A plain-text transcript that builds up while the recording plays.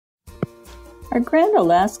Our Grand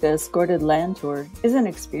Alaska Escorted Land Tour is an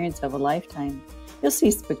experience of a lifetime. You'll see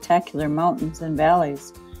spectacular mountains and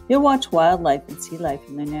valleys. You'll watch wildlife and sea life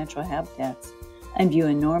in their natural habitats and view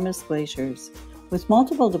enormous glaciers. With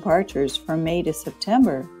multiple departures from May to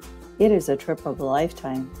September, it is a trip of a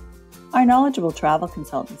lifetime. Our knowledgeable travel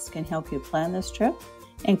consultants can help you plan this trip,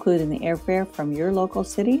 including the airfare from your local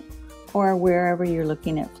city or wherever you're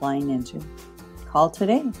looking at flying into. Call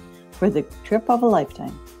today for the trip of a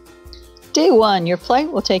lifetime. Day 1, your flight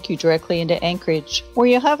will take you directly into Anchorage, where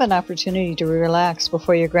you'll have an opportunity to relax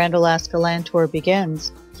before your Grand Alaska Land Tour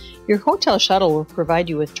begins. Your hotel shuttle will provide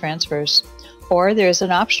you with transfers, or there is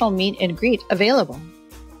an optional meet and greet available.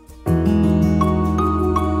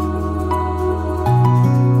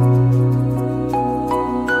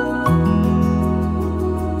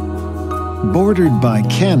 Bordered by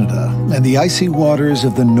Canada and the icy waters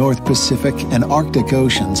of the North Pacific and Arctic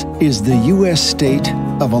Oceans is the U.S. state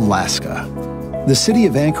of Alaska. The city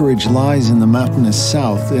of Anchorage lies in the mountainous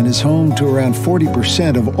south and is home to around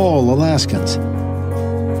 40% of all Alaskans.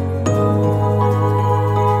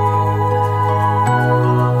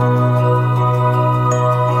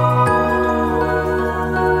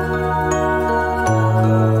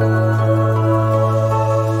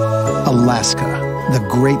 Alaska, the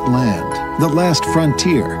Great Land, the Last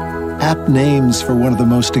Frontier, apt names for one of the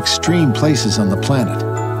most extreme places on the planet.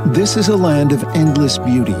 This is a land of endless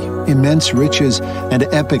beauty, immense riches, and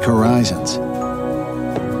epic horizons.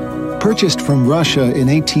 Purchased from Russia in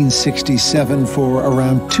 1867 for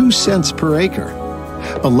around 2 cents per acre,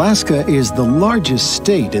 Alaska is the largest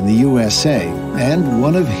state in the USA and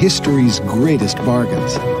one of history's greatest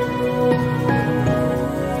bargains.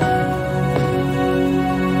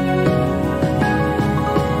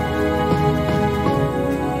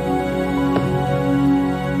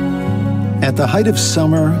 At the height of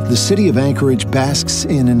summer, the city of Anchorage basks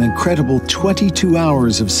in an incredible 22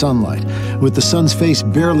 hours of sunlight, with the sun's face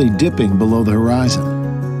barely dipping below the horizon.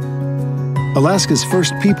 Alaska's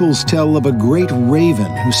first peoples tell of a great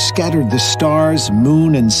raven who scattered the stars,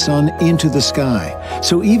 moon, and sun into the sky.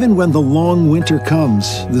 So even when the long winter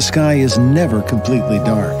comes, the sky is never completely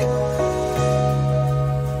dark.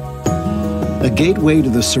 A gateway to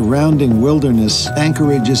the surrounding wilderness,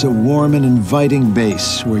 Anchorage is a warm and inviting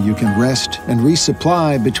base where you can rest and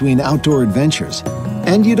resupply between outdoor adventures.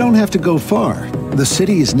 And you don't have to go far. The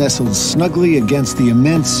city is nestled snugly against the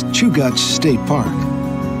immense Chugach State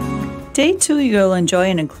Park. Day 2, you'll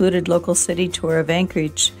enjoy an included local city tour of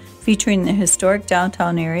Anchorage, featuring the historic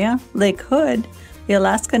downtown area, Lake Hood, the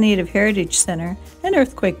Alaska Native Heritage Center, and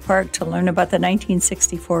Earthquake Park to learn about the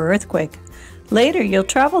 1964 earthquake. Later, you'll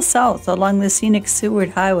travel south along the scenic Seward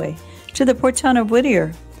Highway to the port town of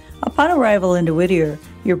Whittier. Upon arrival into Whittier,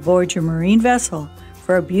 you'll board your marine vessel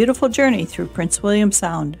for a beautiful journey through Prince William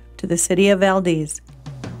Sound to the city of Valdez.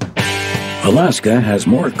 Alaska has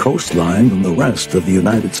more coastline than the rest of the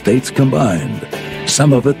United States combined,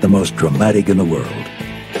 some of it the most dramatic in the world.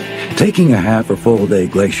 Taking a half or full day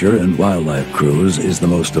glacier and wildlife cruise is the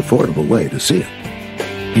most affordable way to see it.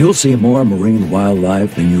 You'll see more marine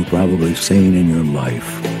wildlife than you've probably seen in your life.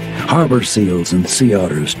 Harbor seals and sea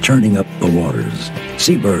otters churning up the waters,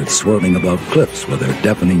 seabirds swirling above cliffs with their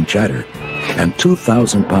deafening chatter, and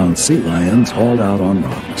 2,000-pound sea lions hauled out on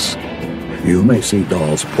rocks. You may see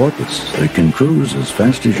Dall's porpoise that can cruise as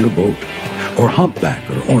fast as your boat, or humpback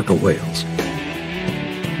or orca whales.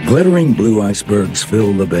 Glittering blue icebergs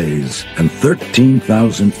fill the bays, and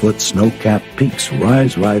 13,000-foot snow-capped peaks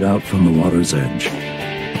rise right out from the water's edge.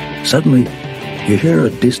 Suddenly, you hear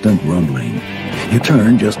a distant rumbling. You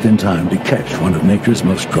turn just in time to catch one of nature's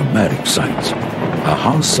most dramatic sights. A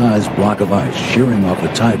house-sized block of ice shearing off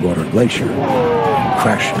a tidewater glacier and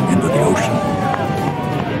crashing into the ocean.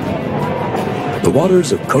 The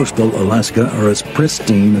waters of coastal Alaska are as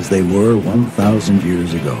pristine as they were 1,000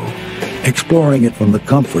 years ago. Exploring it from the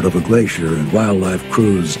comfort of a glacier and wildlife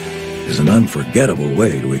cruise is an unforgettable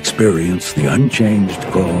way to experience the unchanged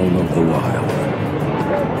call of the wild.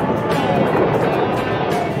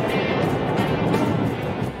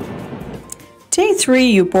 Day 3,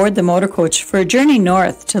 you board the motor coach for a journey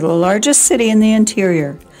north to the largest city in the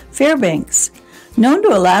interior, Fairbanks, known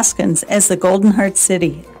to Alaskans as the Golden Heart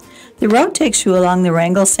City. The route takes you along the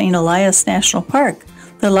Wrangell-St. Elias National Park,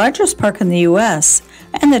 the largest park in the U.S.,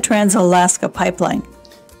 and the Trans-Alaska Pipeline.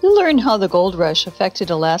 You'll learn how the gold rush affected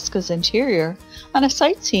Alaska's interior on a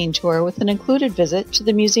sightseeing tour with an included visit to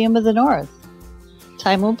the Museum of the North.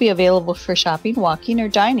 Time will be available for shopping, walking, or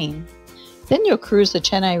dining. Then you'll cruise the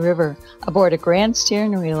Chennai River aboard a grand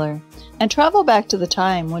steering wheeler and travel back to the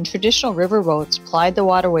time when traditional riverboats plied the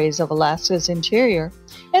waterways of Alaska's interior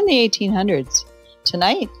in the 1800s.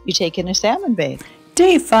 Tonight, you take in a salmon bake.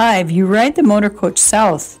 Day 5, you ride the motor coach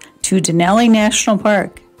south to Denali National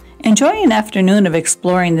Park. Enjoy an afternoon of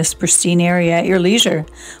exploring this pristine area at your leisure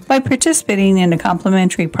by participating in a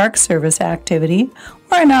complimentary Park Service activity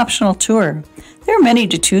or an optional tour. There are many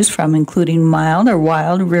to choose from, including mild or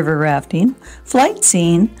wild river rafting, flight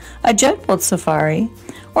seeing, a jet boat safari,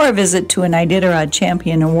 or a visit to an Iditarod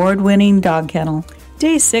Champion award-winning dog kennel.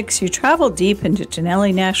 Day 6, you travel deep into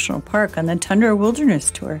Denali National Park on the Tundra Wilderness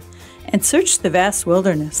Tour and search the vast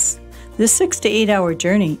wilderness. This 6 to 8 hour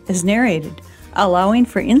journey is narrated, allowing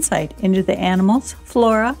for insight into the animals,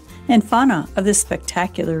 flora, and fauna of this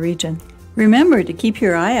spectacular region. Remember to keep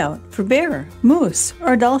your eye out for bear, moose,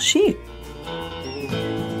 or Dall sheep.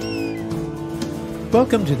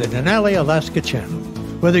 Welcome to the Denali, Alaska channel.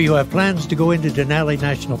 Whether you have plans to go into Denali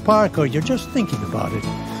National Park or you're just thinking about it,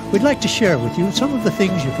 we'd like to share with you some of the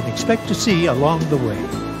things you can expect to see along the way.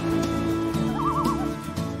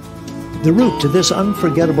 The route to this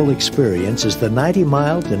unforgettable experience is the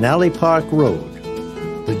 90-mile Denali Park Road.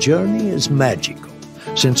 The journey is magical,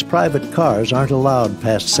 since private cars aren't allowed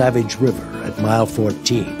past Savage River at mile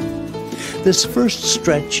 14. This first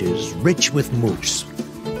stretch is rich with moose.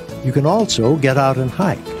 You can also get out and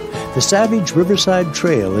hike. The Savage Riverside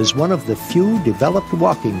Trail is one of the few developed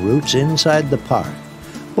walking routes inside the park,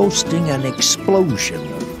 boasting an explosion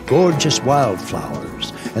of gorgeous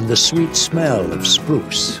wildflowers and the sweet smell of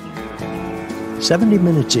spruce. 70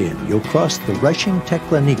 minutes in, you'll cross the rushing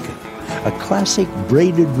Teklanika, a classic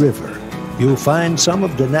braided river. You'll find some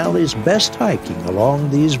of Denali's best hiking along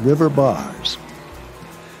these river bars.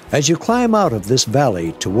 As you climb out of this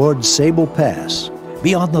valley towards Sable Pass,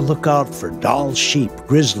 be on the lookout for Dall sheep,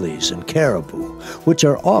 grizzlies, and caribou, which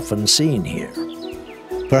are often seen here.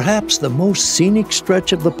 Perhaps the most scenic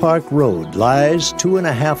stretch of the park road lies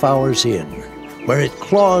 2.5 hours in, where it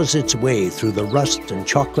claws its way through the rust and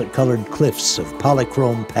chocolate-colored cliffs of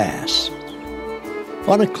Polychrome Pass.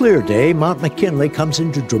 On a clear day, Mount McKinley comes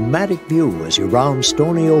into dramatic view as you round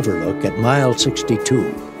Stony Overlook at mile 62.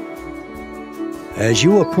 As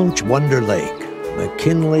you approach Wonder Lake,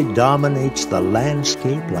 McKinley dominates the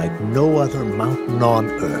landscape like no other mountain on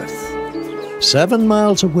Earth. 7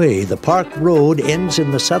 miles away, the park road ends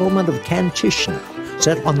in the settlement of Kantishna,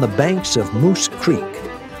 set on the banks of Moose Creek.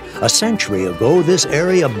 A century ago, this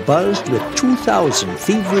area buzzed with 2,000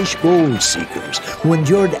 feverish gold seekers who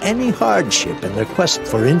endured any hardship in their quest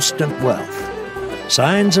for instant wealth.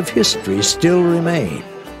 Signs of history still remain.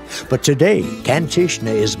 But today,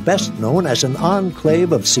 Kantishna is best known as an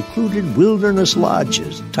enclave of secluded wilderness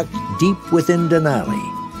lodges tucked deep within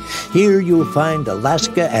Denali. Here you'll find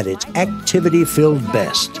Alaska at its activity-filled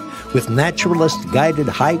best, with naturalist-guided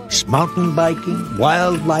hikes, mountain biking,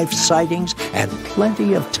 wildlife sightings, and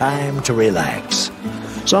plenty of time to relax.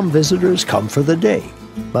 Some visitors come for the day,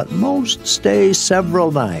 but most stay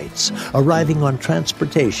several nights, arriving on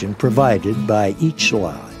transportation provided by each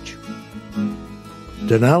lodge.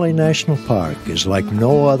 Denali National Park is like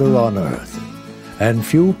no other on Earth, and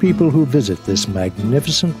few people who visit this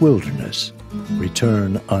magnificent wilderness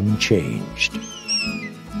return unchanged.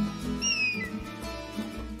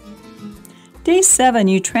 Day 7,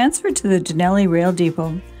 you transfer to the Denali Rail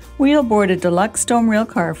Depot. Wheel board a deluxe dome rail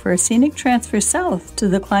car for a scenic transfer south to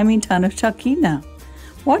the climbing town of Talkeetna.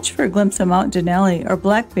 Watch for a glimpse of Mount Denali or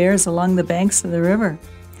black bears along the banks of the river.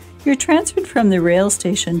 You're transferred from the rail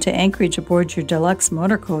station to Anchorage aboard your deluxe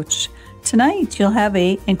motor coach. Tonight, you'll have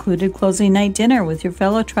a included closing night dinner with your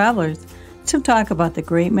fellow travelers to talk about the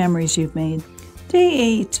great memories you've made. Day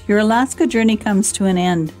 8, your Alaska journey comes to an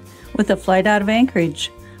end with a flight out of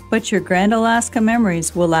Anchorage, but your Grand Alaska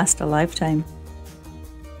memories will last a lifetime.